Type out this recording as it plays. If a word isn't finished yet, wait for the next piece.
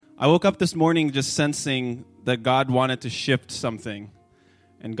I woke up this morning just sensing that God wanted to shift something,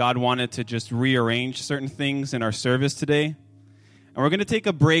 and God wanted to just rearrange certain things in our service today. And we're going to take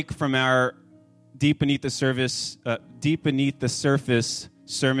a break from our Deep Beneath the Surface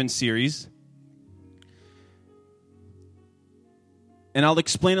sermon series. And I'll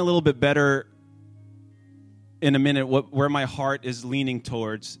explain a little bit better in a minute where my heart is leaning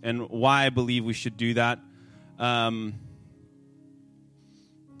towards and why I believe we should do that.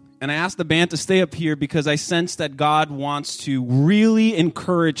 And I asked the band to stay up here because I sense that God wants to really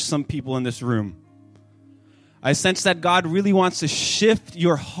encourage some people in this room. I sense that God really wants to shift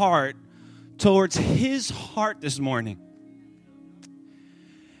your heart towards His heart this morning.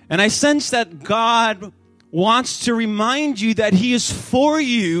 And I sense that God wants to remind you that He is for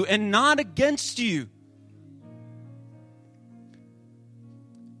you and not against you.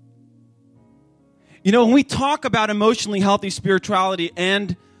 You know, when we talk about emotionally healthy spirituality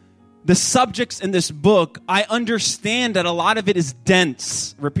and the subjects in this book, I understand that a lot of it is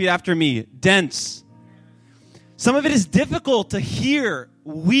dense. Repeat after me, dense. Some of it is difficult to hear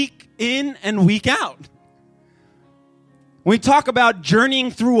week in and week out. When we talk about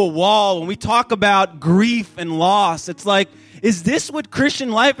journeying through a wall, when we talk about grief and loss, it's like, is this what Christian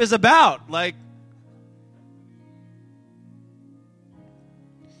life is about? Like,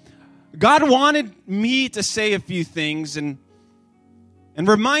 God wanted me to say a few things and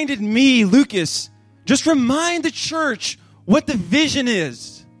reminded me, Lucas, just remind the church what the vision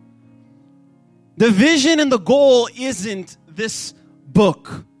is. The vision and the goal isn't this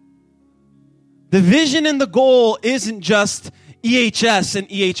book. The vision and the goal isn't just EHS and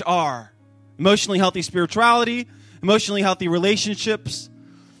EHR, emotionally healthy spirituality, emotionally healthy relationships.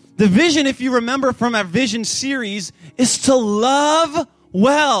 The vision, if you remember from our vision series, is to love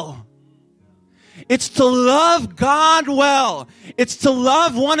well. It's to love God well. It's to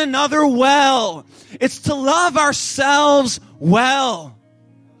love one another well. It's to love ourselves well.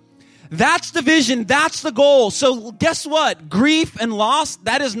 That's the vision. That's the goal. So guess what? Grief and loss,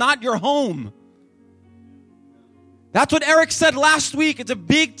 that is not your home. That's what Eric said last week. It's a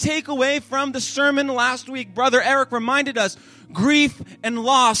big takeaway from the sermon last week. Brother Eric reminded us, grief and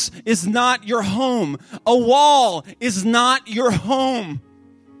loss is not your home. A wall is not your home.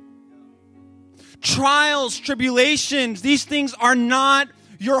 Trials, tribulations, these things are not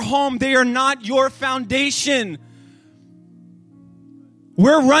your home. They are not your foundation.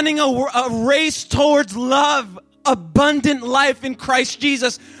 We're running a race towards love, abundant life in Christ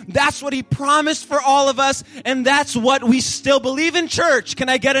Jesus. That's what He promised for all of us, and that's what we still believe in, church. Can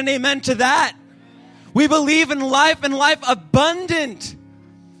I get an amen to that? We believe in life and life abundant.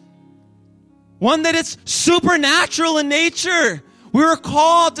 One that is supernatural in nature. We were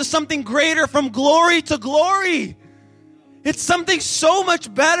called to something greater, from glory to glory. It's something so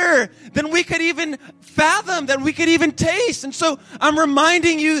much better than we could even fathom, than we could even taste. And so I'm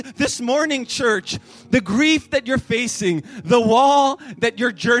reminding you this morning, church, the grief that you're facing, the wall that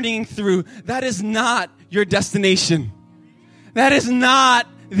you're journeying through, that is not your destination. That is not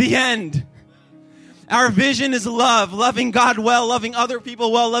the end. Our vision is love, loving God well, loving other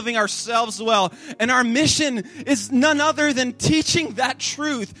people well, loving ourselves well. And our mission is none other than teaching that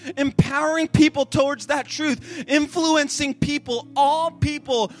truth, empowering people towards that truth, influencing people, all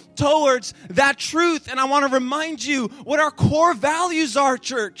people, towards that truth. And I want to remind you what our core values are,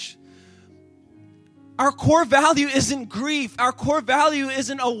 church. Our core value isn't grief. Our core value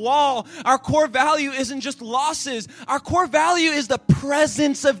isn't a wall. Our core value isn't just losses. Our core value is the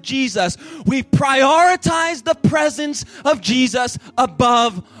presence of Jesus. We prioritize the presence of Jesus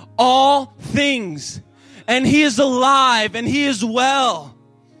above all things. And He is alive and He is well.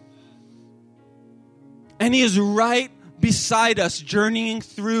 And He is right beside us, journeying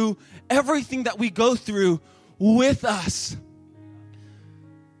through everything that we go through with us.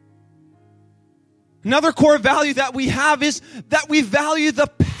 Another core value that we have is that we value the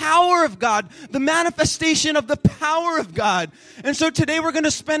power of God, the manifestation of the power of God. And so today we're going to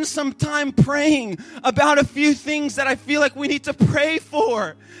spend some time praying about a few things that I feel like we need to pray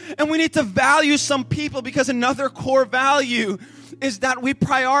for. And we need to value some people, because another core value is that we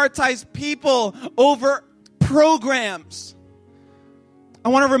prioritize people over programs. I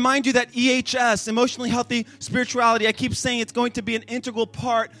want to remind you that EHS, emotionally healthy spirituality, I keep saying it's going to be an integral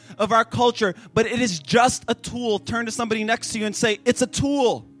part of our culture, but it is just a tool. Turn to somebody next to you and say, it's a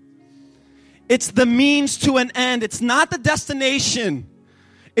tool. It's the means to an end. It's not the destination.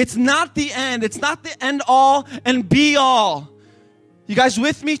 It's not the end. It's not the end all and be all. You guys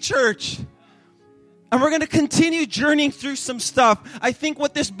with me, church? And we're going to continue journeying through some stuff. I think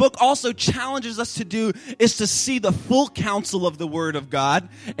what this book also challenges us to do is to see the full counsel of the Word of God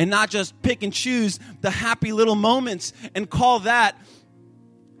and not just pick and choose the happy little moments and call that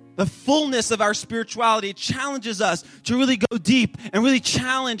the fullness of our spirituality. It challenges us to really go deep and really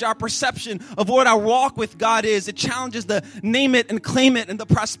challenge our perception of what our walk with God is. It challenges the name it and claim it and the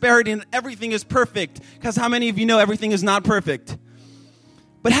prosperity and everything is perfect. Because how many of you know everything is not perfect?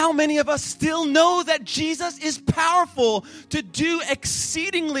 But how many of us still know that Jesus is powerful to do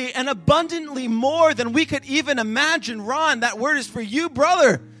exceedingly and abundantly more than we could even imagine? Ron, that word is for you,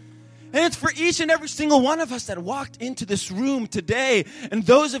 brother. And it's for each and every single one of us that walked into this room today. And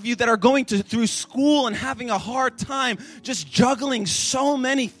those of you that are going through school and having a hard time just juggling so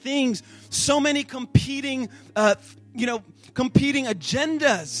many things, so many competing agendas.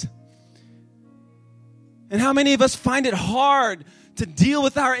 And how many of us find it hard to deal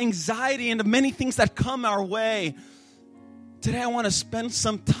with our anxiety and the many things that come our way. Today I want to spend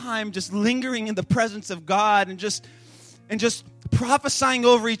some time just lingering in the presence of God and just prophesying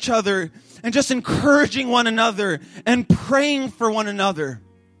over each other and just encouraging one another and praying for one another.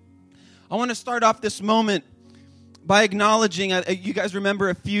 I want to start off this moment by acknowledging, you guys remember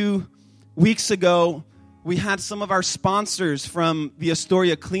a few weeks ago, we had some of our sponsors from the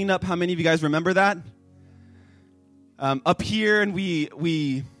Astoria cleanup. How many of you guys remember that? Up here, and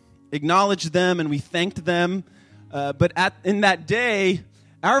we acknowledged them and we thanked them. But in that day,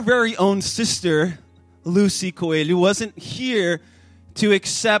 our very own sister, Lucy Coelho, wasn't here to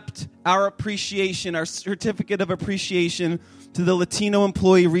accept our appreciation, our certificate of appreciation to the Latino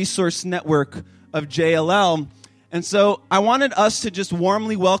Employee Resource Network of JLL. And so I wanted us to just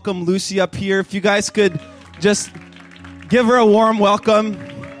warmly welcome Lucy up here. If you guys could just give her a warm welcome.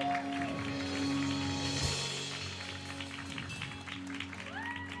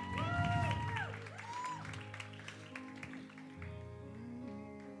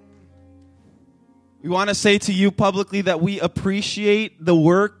 We want to say to you publicly that we appreciate the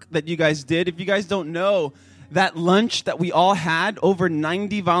work that you guys did. If you guys don't know, that lunch that we all had, over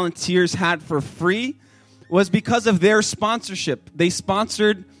 90 volunteers had for free, was because of their sponsorship. They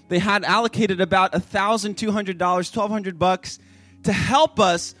had allocated about $1,200, $1,200 to help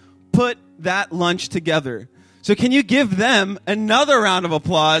us put that lunch together. So can you give them another round of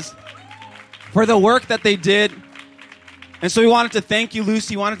applause for the work that they did? And so we wanted to thank you,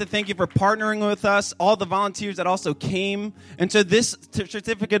 Lucy. We wanted to thank you for partnering with us, all the volunteers that also came. And so this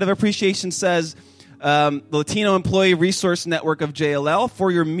certificate of appreciation says, the Latino Employee Resource Network of JLL, for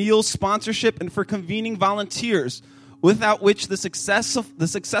your meal sponsorship and for convening volunteers, without which the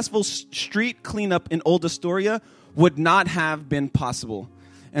successful street cleanup in Old Astoria would not have been possible.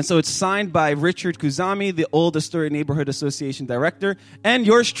 And so it's signed by Richard Kuzami, the Old Astoria Neighborhood Association Director, and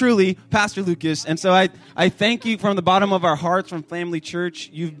yours truly, Pastor Lucas. And so I thank you from the bottom of our hearts from Family Church.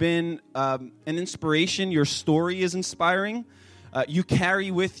 You've been an inspiration. Your story is inspiring. You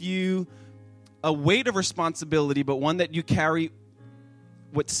carry with you a weight of responsibility, but one that you carry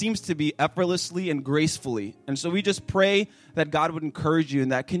what seems to be effortlessly and gracefully. And so we just pray that God would encourage you in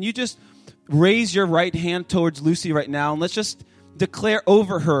that. Can you just raise your right hand towards Lucy right now, and let's just declare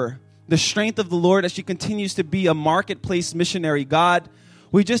over her the strength of the Lord as she continues to be a marketplace missionary. God,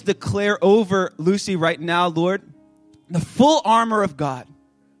 we just declare over Lucy right now, Lord, the full armor of God.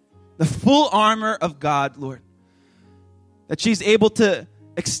 The full armor of God, Lord. That she's able to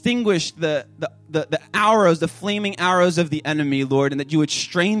extinguish the arrows, the flaming arrows of the enemy, Lord, and that you would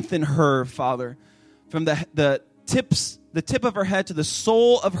strengthen her, Father, from the tip of her head to the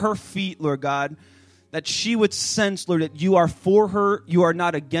sole of her feet, Lord God, that she would sense, Lord, that you are for her, you are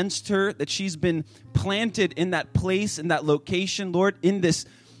not against her, that she's been planted in that place, in that location, Lord, in this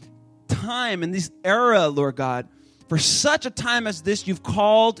time, in this era, Lord God. For such a time as this, you've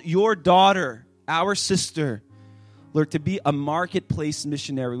called your daughter, our sister, Lord, to be a marketplace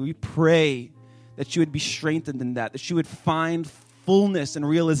missionary. We pray that she would be strengthened in that she would find fullness and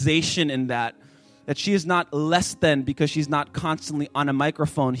realization in that she is not less than because she's not constantly on a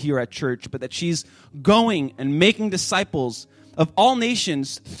microphone here at church, but that she's going and making disciples of all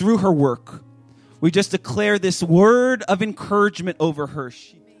nations through her work. We just declare this word of encouragement over her.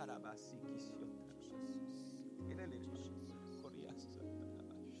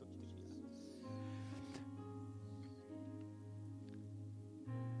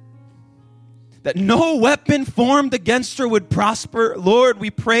 that no weapon formed against her would prosper. Lord,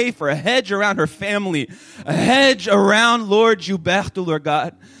 we pray for a hedge around her family, a hedge around, Lord, Gilberto, Lord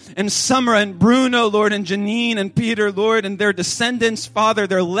God, and Summer and Bruno, Lord, and Janine and Peter, Lord, and their descendants, Father,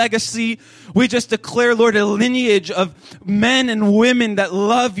 their legacy. We just declare, Lord, a lineage of men and women that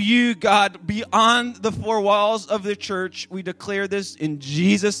love you, God, beyond the four walls of the church. We declare this in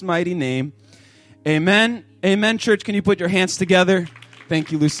Jesus' mighty name. Amen. Amen, church. Can you put your hands together?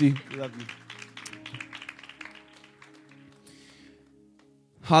 Thank you, Lucy. We love you.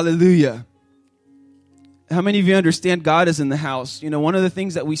 Hallelujah. How many of you understand God is in the house? You know, one of the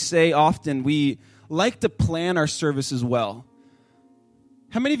things that we say often, we like to plan our services well.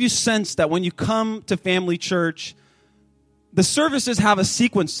 How many of you sense that when you come to Family Church, the services have a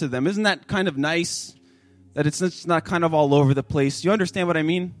sequence to them? Isn't that kind of nice? That it's not kind of all over the place. Do you understand what I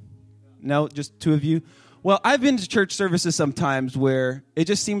mean? No, just two of you? Well, I've been to church services sometimes where it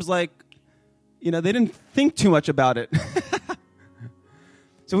just seems like, you know, they didn't think too much about it.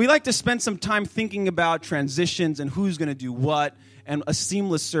 So we like to spend some time thinking about transitions and who's going to do what and a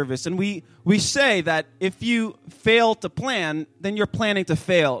seamless service. And we say that if you fail to plan, then you're planning to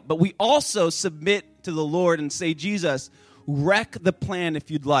fail. But we also submit to the Lord and say, Jesus, wreck the plan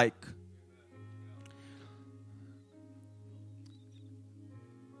if you'd like.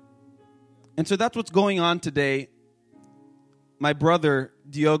 And so that's what's going on today. My brother,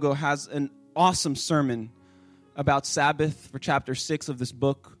 Diogo, has an awesome sermon about Sabbath for chapter 6 of this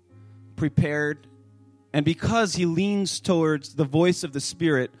book, prepared. And because he leans towards the voice of the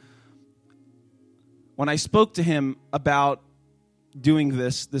Spirit, when I spoke to him about doing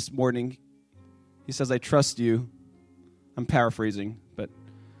this morning, he says, I trust you. I'm paraphrasing, but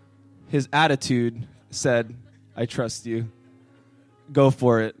his attitude said, I trust you. Go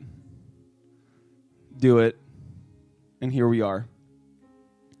for it. Do it. And here we are.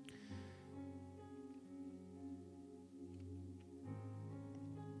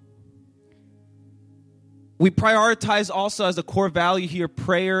 We prioritize also as a core value here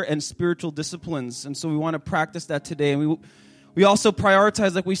prayer and spiritual disciplines. And so we want to practice that today. And we also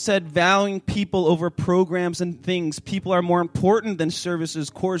prioritize, like we said, valuing people over programs and things. People are more important than services,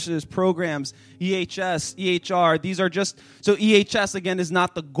 courses, programs, EHS, EHR. These are just, so EHS again is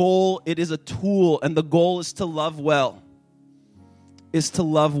not the goal, it is a tool. And the goal is to love well. Is to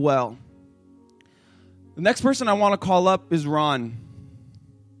love well. The next person I want to call up is Ron.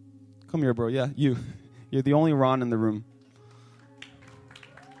 Come here, bro. Yeah, you. You're the only Ron in the room.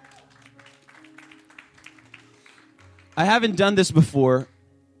 I haven't done this before.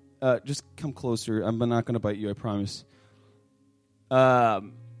 Just come closer. I'm not going to bite you, I promise. But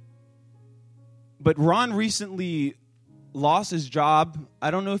Ron recently lost his job. I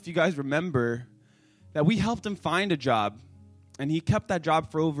don't know if you guys remember that we helped him find a job. And he kept that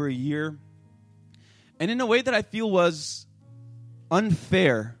job for over a year. And in a way that I feel was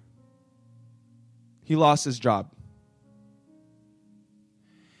unfair, he lost his job.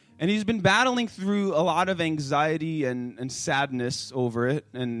 And he's been battling through a lot of anxiety and sadness over it.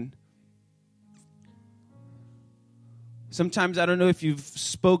 And sometimes, I don't know if you've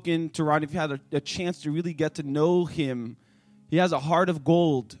spoken to Ron, if you had a chance to really get to know him. He has a heart of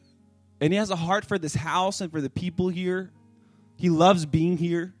gold. And he has a heart for this house and for the people here. He loves being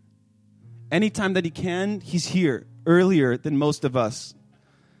here. Anytime that he can, he's here earlier than most of us.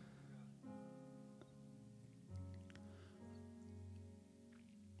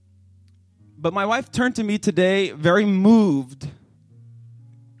 But my wife turned to me today very moved.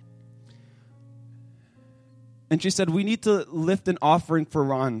 And she said, we need to lift an offering for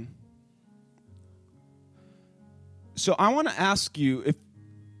Ron. So I want to ask you, if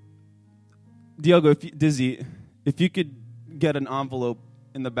Diogo, Dizzy, if you could get an envelope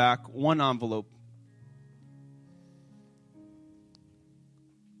in the back, one envelope.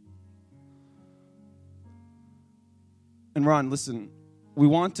 And Ron, listen. We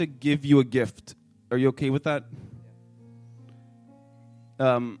want to give you a gift. Are you okay with that?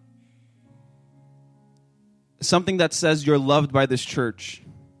 Something that says you're loved by this church.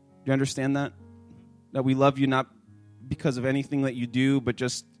 Do you understand that? That we love you not because of anything that you do, but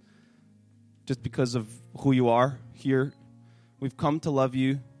just because of who you are here. We've come to love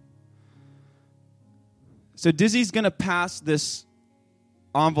you. So Dizzy's going to pass this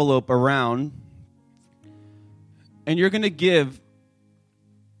envelope around, and you're going to give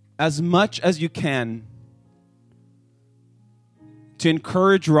as much as you can to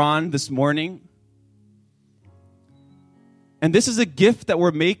encourage Ron this morning. And this is a gift that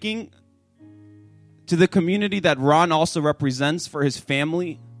we're making to the community that Ron also represents for his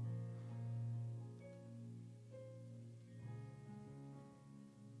family.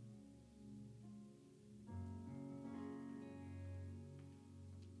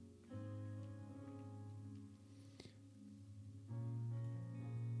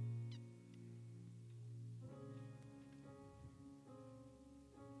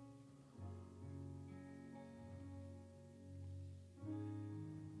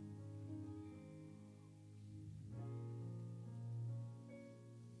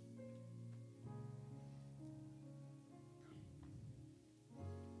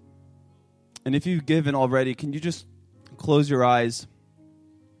 And if you've given already, can you just close your eyes?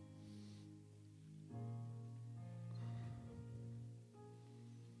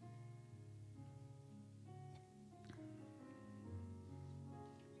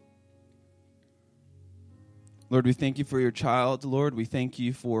 Lord, we thank you for your child, Lord. We thank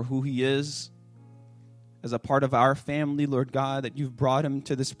you for who he is as a part of our family, Lord God, that you've brought him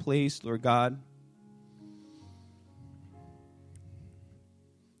to this place, Lord God.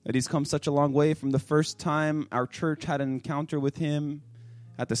 That he's come such a long way from the first time our church had an encounter with him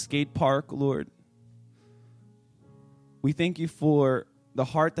at the skate park, Lord. We thank you for the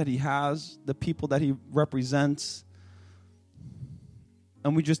heart that he has, the people that he represents.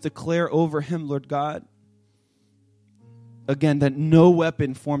 And we just declare over him, Lord God, again, that no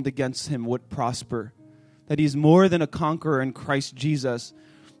weapon formed against him would prosper. That he's more than a conqueror in Christ Jesus.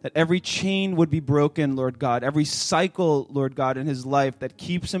 That every chain would be broken, Lord God. Every cycle, Lord God, in his life that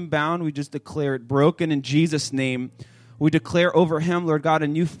keeps him bound, we just declare it broken in Jesus' name. We declare over him, Lord God, a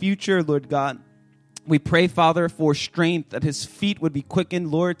new future, Lord God. We pray, Father, for strength, that his feet would be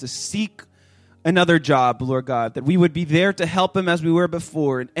quickened, Lord, to seek another job, Lord God. That we would be there to help him as we were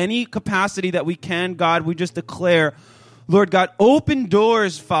before. In any capacity that we can, God, we just declare, Lord God, open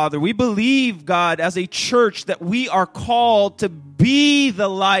doors, Father. We believe, God, as a church that we are called to be the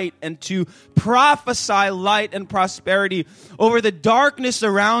light and to prophesy light and prosperity over the darkness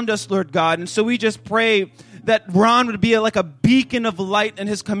around us, Lord God. And so we just pray that Ron would be like a beacon of light in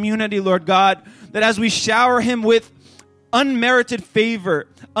his community, Lord God, that as we shower him with unmerited favor,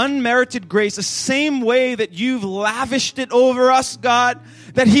 unmerited grace, the same way that you've lavished it over us, God,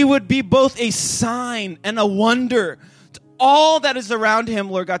 that he would be both a sign and a wonder to all that is around him,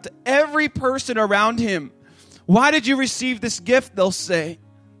 Lord God, to every person around him. Why did you receive this gift, they'll say.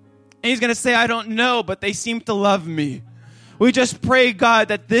 And he's going to say, I don't know, but they seem to love me. We just pray, God,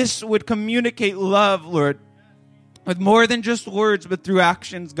 that this would communicate love, Lord, with more than just words, but through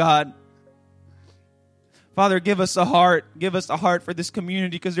actions, God. Father, give us a heart for this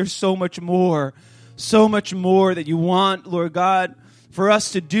community, because there's so much more that you want, Lord God, for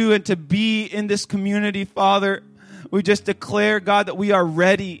us to do and to be in this community, Father. We just declare, God, that we are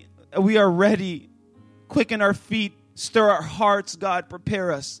ready. We are ready. Quicken our feet, stir our hearts, God,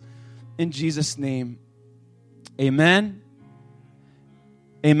 prepare us. In Jesus' name, amen.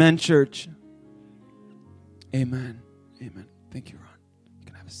 Amen, church. Amen. Amen. Thank you, Ron. You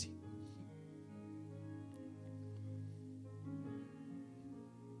can have a seat.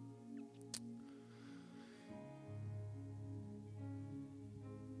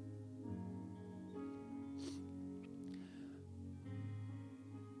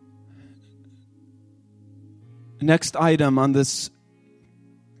 Next item on this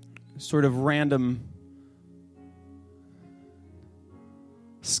sort of random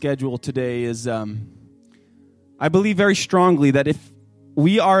schedule today is, I believe very strongly that if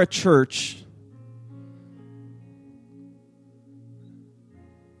we are a church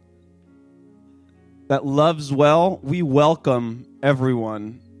that loves well, we welcome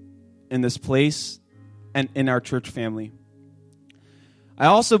everyone in this place and in our church family. I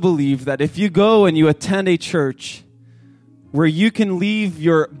also believe that if you go and you attend a church where you can leave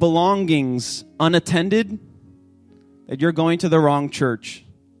your belongings unattended, that you're going to the wrong church.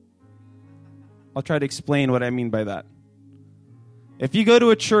 I'll try to explain what I mean by that. If you go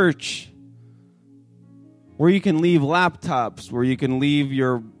to a church where you can leave laptops, where you can leave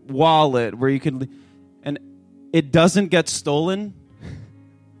your wallet, and it doesn't get stolen,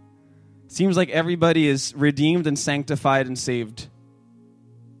 seems like everybody is redeemed and sanctified and saved.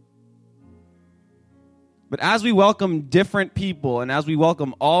 But as we welcome different people and as we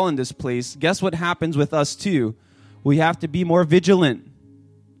welcome all in this place, guess what happens with us too? We have to be more vigilant.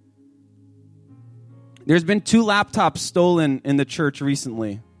 There's been 2 laptops stolen in the church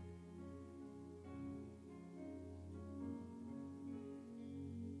recently.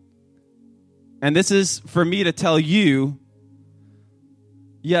 And this is for me to tell you,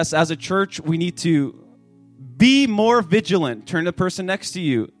 yes, as a church, we need to be more vigilant. Turn to the person next to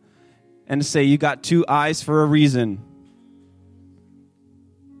you and say, you got 2 eyes for a reason.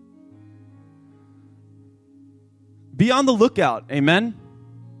 Be on the lookout, amen?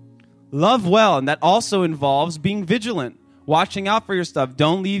 Love well, and that also involves being vigilant, watching out for your stuff.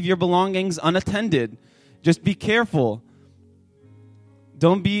 Don't leave your belongings unattended. Just be careful.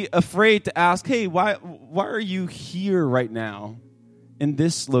 Don't be afraid to ask, hey, why are you here right now in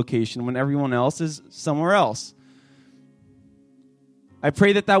this location when everyone else is somewhere else? I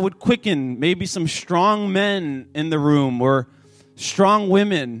pray that would quicken maybe some strong men in the room or strong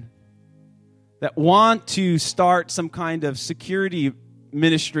women that want to start some kind of security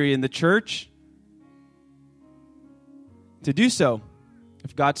ministry in the church. to do so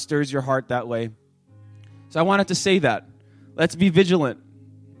if God stirs your heart that way. So I wanted to say that. Let's be vigilant.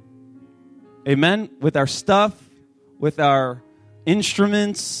 Amen? With our stuff, with our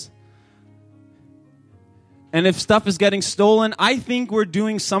instruments. And if stuff is getting stolen, I think we're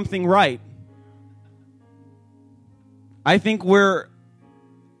doing something right. I think we're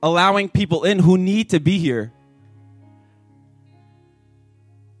allowing people in who need to be here.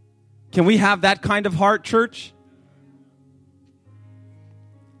 Can we have that kind of heart, church?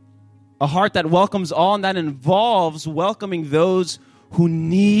 A heart that welcomes all and that involves welcoming those who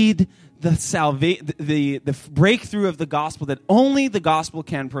need the breakthrough of the gospel that only the gospel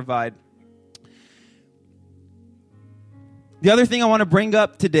can provide. The other thing I want to bring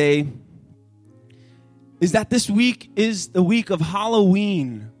up today is that this week is the week of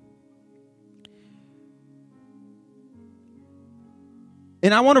Halloween.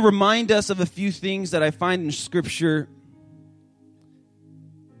 And I want to remind us of a few things that I find in Scripture.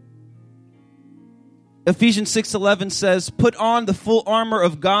 Ephesians 6:11 says, "Put on the full armor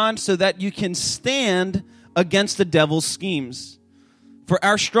of God so that you can stand against the devil's schemes. For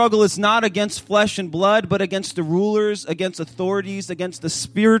our struggle is not against flesh and blood, but against the rulers, against authorities, against the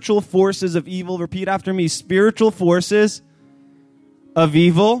spiritual forces of evil." Repeat after me: spiritual forces of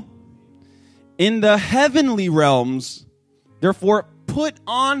evil in the heavenly realms. Therefore, put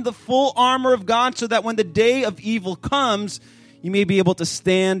on the full armor of God so that when the day of evil comes, you may be able to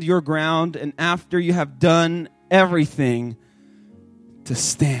stand your ground, and after you have done everything, to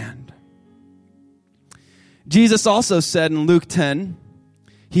stand. Jesus also said in Luke 10,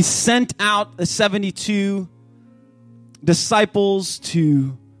 he sent out the 72 disciples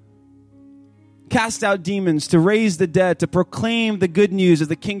to cast out demons, to raise the dead, to proclaim the good news of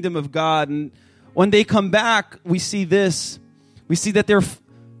the kingdom of God. And when they come back, we see this. We see that they're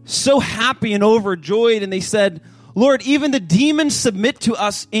so happy and overjoyed, and they said, "Lord, even the demons submit to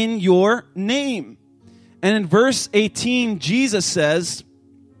us in your name." And in verse 18, Jesus says,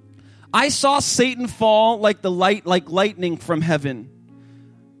 "I saw Satan fall like lightning from heaven.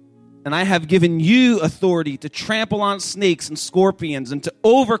 And I have given you authority to trample on snakes and scorpions and to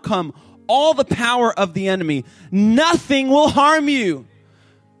overcome all the power of the enemy. Nothing will harm you."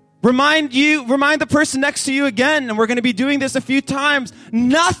 Remind the person next to you again, and we're going to be doing this a few times.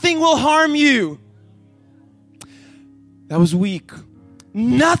 Nothing will harm you. That was weak.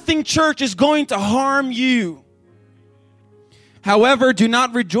 Nothing, church, is going to harm you. However, do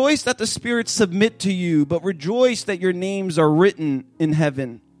not rejoice that the spirits submit to you, but rejoice that your names are written in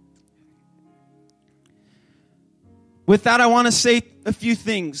heaven. With that, I want to say a few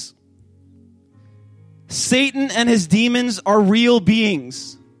things. Satan and his demons are real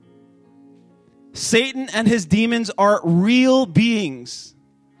beings. Satan and his demons are real beings.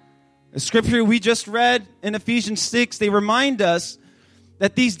 The scripture we just read in Ephesians 6, they remind us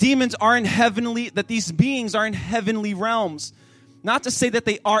that these beings are in heavenly realms. Not to say that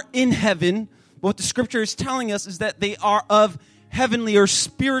they are in heaven, but what the scripture is telling us is that they are of heavenly or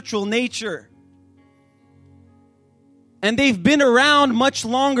spiritual nature. And they've been around much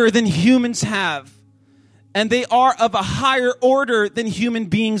longer than humans have. And they are of a higher order than human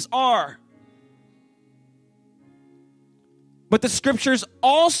beings are. But the scriptures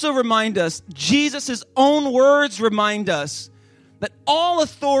also remind us, Jesus' own words remind us, that all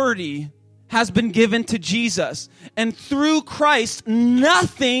authority has been given to Jesus. And through Christ,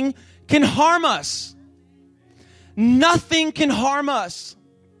 nothing can harm us. Nothing can harm us.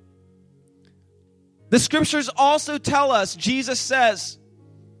 The scriptures also tell us, Jesus says,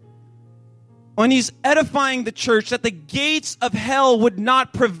 when he's edifying the church, that the gates of hell would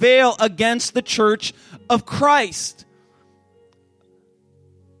not prevail against the church of Christ.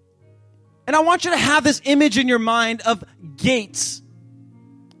 And I want you to have this image in your mind of gates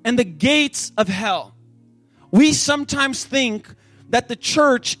and the gates of hell. We sometimes think that the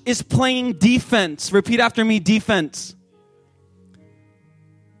church is playing defense. Repeat after me: defense.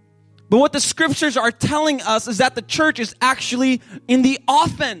 But what the scriptures are telling us is that the church is actually in the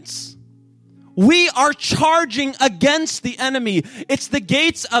offense. We are charging against the enemy. It's the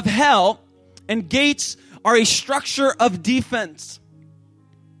gates of hell, and gates are a structure of defense.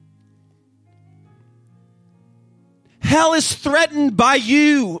 Hell is threatened by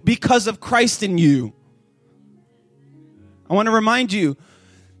you because of Christ in you. I want to remind you,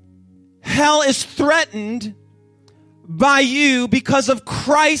 hell is threatened by you because of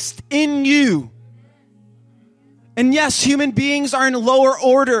Christ in you. And yes, human beings are in lower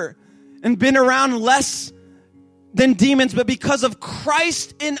order and been around less than demons, but because of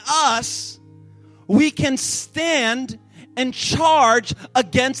Christ in us, we can stand and charge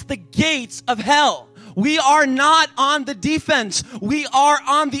against the gates of hell. We are not on the defense. We are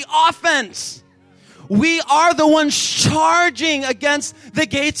on the offense. We are the ones charging against the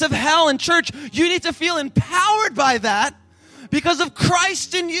gates of hell. And church, you need to feel empowered by that because of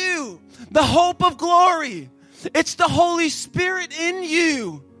Christ in you, the hope of glory. It's the Holy Spirit in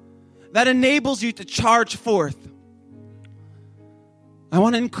you that enables you to charge forth. I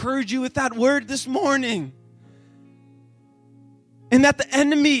want to encourage you with that word this morning. And that the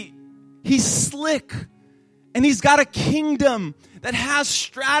enemy, he's slick. And he's got a kingdom that has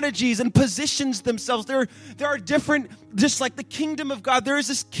strategies and positions themselves. There are different, just like the kingdom of God, there is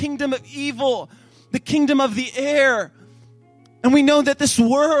this kingdom of evil, the kingdom of the air. And we know that this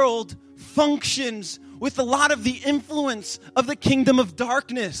world functions with a lot of the influence of the kingdom of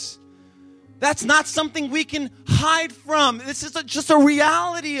darkness. That's not something we can hide from. This is just a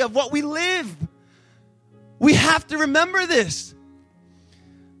reality of what we live. We have to remember this.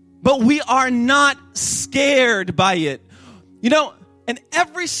 But we are not scared by it. You know, and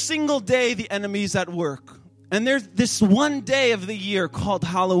every single day the enemy's at work. And there's this one day of the year called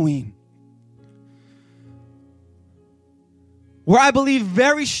Halloween, where I believe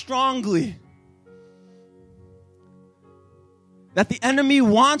very strongly that the enemy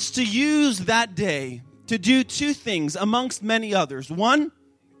wants to use that day to do two things amongst many others. One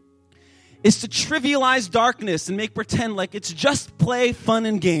is to trivialize darkness and make pretend like it's just play, fun,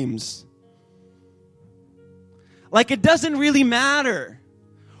 and games. Like it doesn't really matter.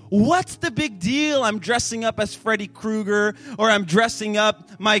 What's the big deal? I'm dressing up as Freddy Krueger, or I'm dressing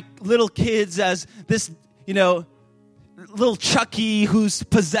up my little kids as this, little Chucky who's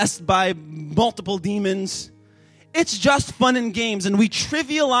possessed by multiple demons. It's just fun and games, and we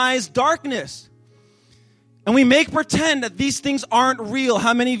trivialize darkness. And we make pretend that these things aren't real.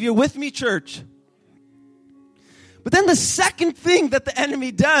 How many of you are with me, church? But then the second thing that the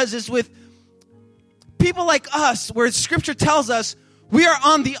enemy does is with people like us, where Scripture tells us we are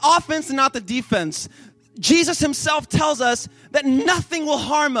on the offense and not the defense. Jesus himself tells us that nothing will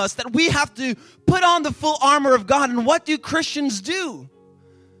harm us, that we have to put on the full armor of God. And what do Christians do?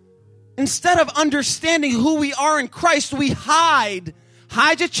 Instead of understanding who we are in Christ, we hide.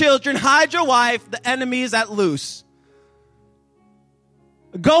 Hide your children, hide your wife, the enemy is at loose.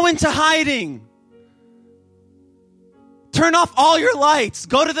 Go into hiding. Turn off all your lights.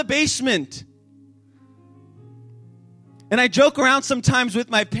 Go to the basement. And I joke around sometimes with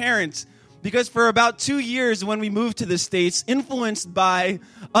my parents because for about 2 years when we moved to the States, influenced by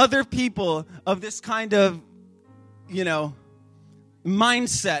other people of this kind of,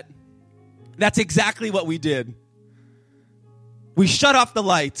 mindset, that's exactly what we did. We shut off the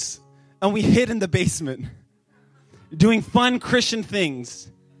lights and we hid in the basement doing fun Christian things.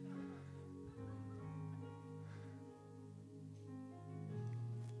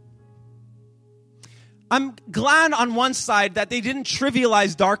 I'm glad on one side that they didn't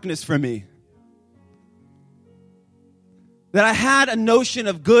trivialize darkness for me. That I had a notion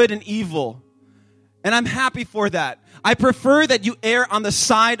of good and evil. And I'm happy for that. I prefer that you err on the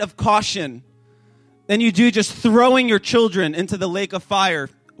side of caution than you do just throwing your children into the lake of fire,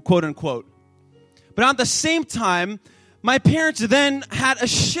 quote unquote. But at the same time, my parents then had a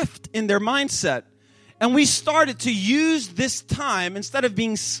shift in their mindset. And we started to use this time, instead of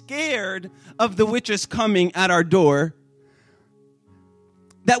being scared of the witches coming at our door,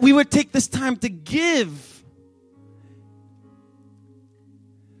 that we would take this time to give,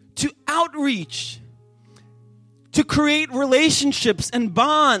 to outreach, to create relationships and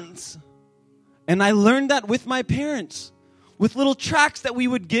bonds. And I learned that with my parents, with little tracts that we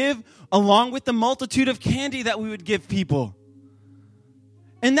would give, along with the multitude of candy that we would give people.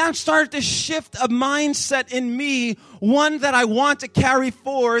 And that started to shift a mindset in me, one that I want to carry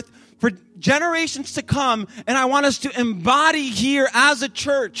forth for generations to come, and I want us to embody here as a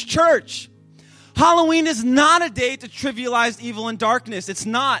church. Church, Halloween is not a day to trivialize evil and darkness. It's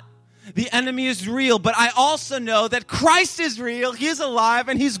not. The enemy is real, but I also know that Christ is real. He is alive,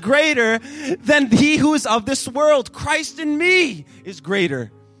 and he's greater than he who is of this world. Christ in me is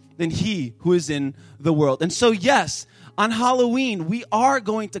greater than he who is in the world. And so, yes, on Halloween, we are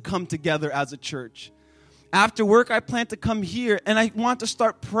going to come together as a church. After work, I plan to come here, and I want to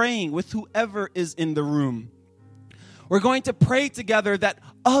start praying with whoever is in the room. We're going to pray together that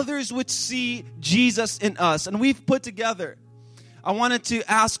others would see Jesus in us. And we've put together, I wanted to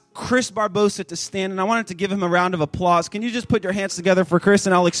ask Chris Barbosa to stand, and I wanted to give him a round of applause. Can you just put your hands together for Chris,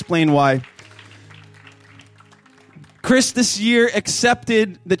 and I'll explain why. Chris this year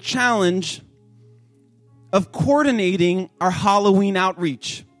accepted the challenge of coordinating our Halloween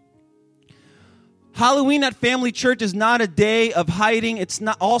outreach. Halloween at Family Church is not a day of hiding. It's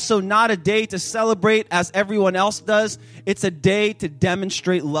also not a day to celebrate as everyone else does. It's a day to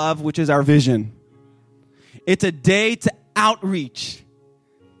demonstrate love, which is our vision. It's a day to outreach.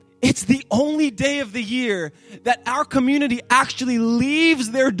 It's the only day of the year that our community actually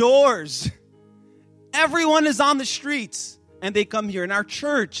leaves their doors. Everyone is on the streets and they come here. And our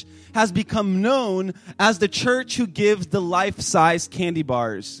church has become known as the church who gives the life-size candy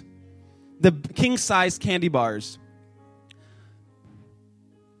bars. The king-size candy bars.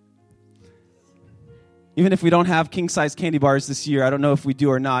 Even if we don't have king-size candy bars this year, I don't know if we do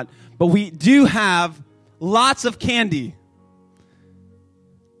or not, but we do have lots of candy.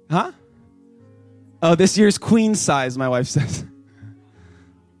 Huh? Oh, this year's queen size, my wife says.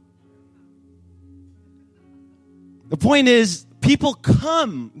 The point is, people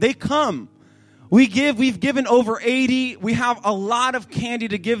come. They come. We've given over 80. We have a lot of candy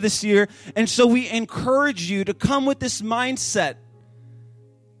to give this year. And so we encourage you to come with this mindset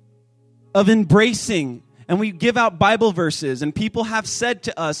of embracing. And we give out Bible verses. And people have said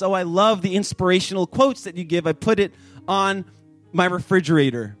to us, oh, I love the inspirational quotes that you give. I put it on my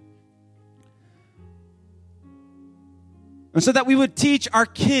refrigerator. And so that we would teach our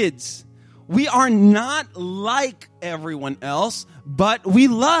kids, we are not like everyone else, but we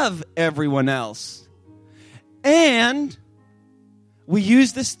love everyone else. And we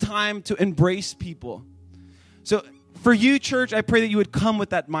use this time to embrace people. So for you, church, I pray that you would come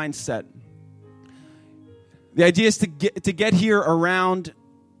with that mindset. The idea is to get here around,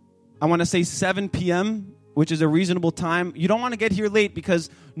 I want to say 7 p.m., which is a reasonable time. You don't want to get here late because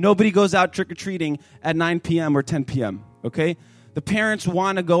nobody goes out trick-or-treating at 9 p.m. or 10 p.m., okay? The parents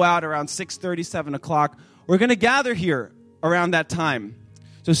want to go out around 6:30, 7 o'clock. We're going to gather here around that time.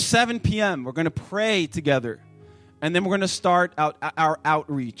 So 7 p.m., we're going to pray together. And then we're going to start our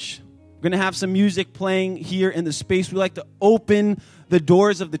outreach. We're going to have some music playing here in the space. We like to open the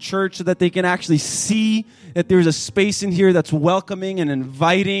doors of the church so that they can actually see that there's a space in here that's welcoming and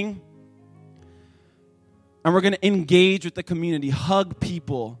inviting. And we're going to engage with the community, hug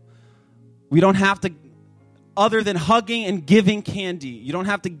people. We don't have to, other than hugging and giving candy. You don't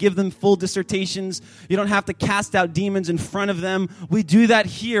have to give them full dissertations. You don't have to cast out demons in front of them. We do that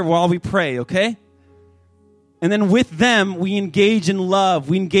here while we pray, okay? And then with them, we engage in love.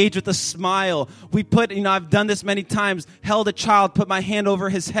 We engage with a smile. We put, I've done this many times, held a child, put my hand over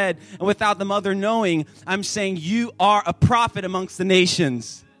his head, and without the mother knowing, I'm saying, you are a prophet amongst the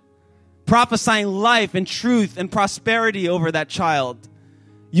nations. Prophesying life and truth and prosperity over that child.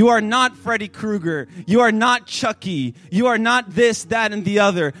 You are not Freddy Krueger. You are not Chucky. You are not this, that, and the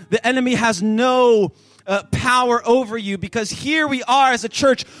other. The enemy has no power over you because here we are as a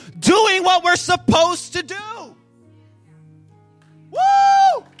church doing what we're supposed to do.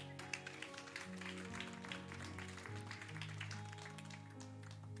 Woo!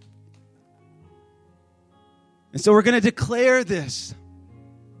 And so we're going to declare this.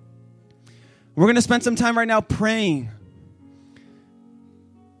 We're going to spend some time right now praying.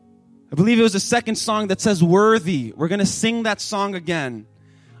 I believe it was the second song that says worthy. We're going to sing that song again.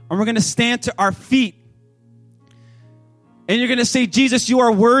 And we're going to stand to our feet. And you're going to say, Jesus, you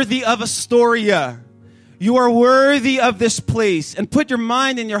are worthy of Astoria. You are worthy of this place. And put your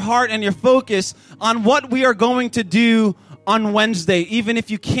mind and your heart and your focus on what we are going to do on Wednesday. Even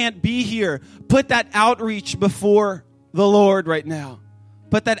if you can't be here, put that outreach before the Lord right now.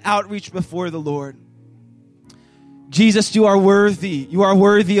 Put that outreach before the Lord. Jesus, you are worthy. You are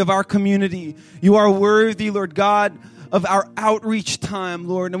worthy of our community. You are worthy, Lord God, of our outreach time,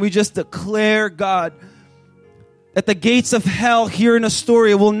 Lord. And we just declare, God, that the gates of hell here in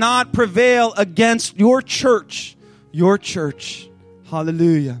Astoria will not prevail against your church. Your church.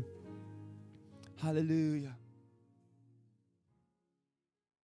 Hallelujah. Hallelujah.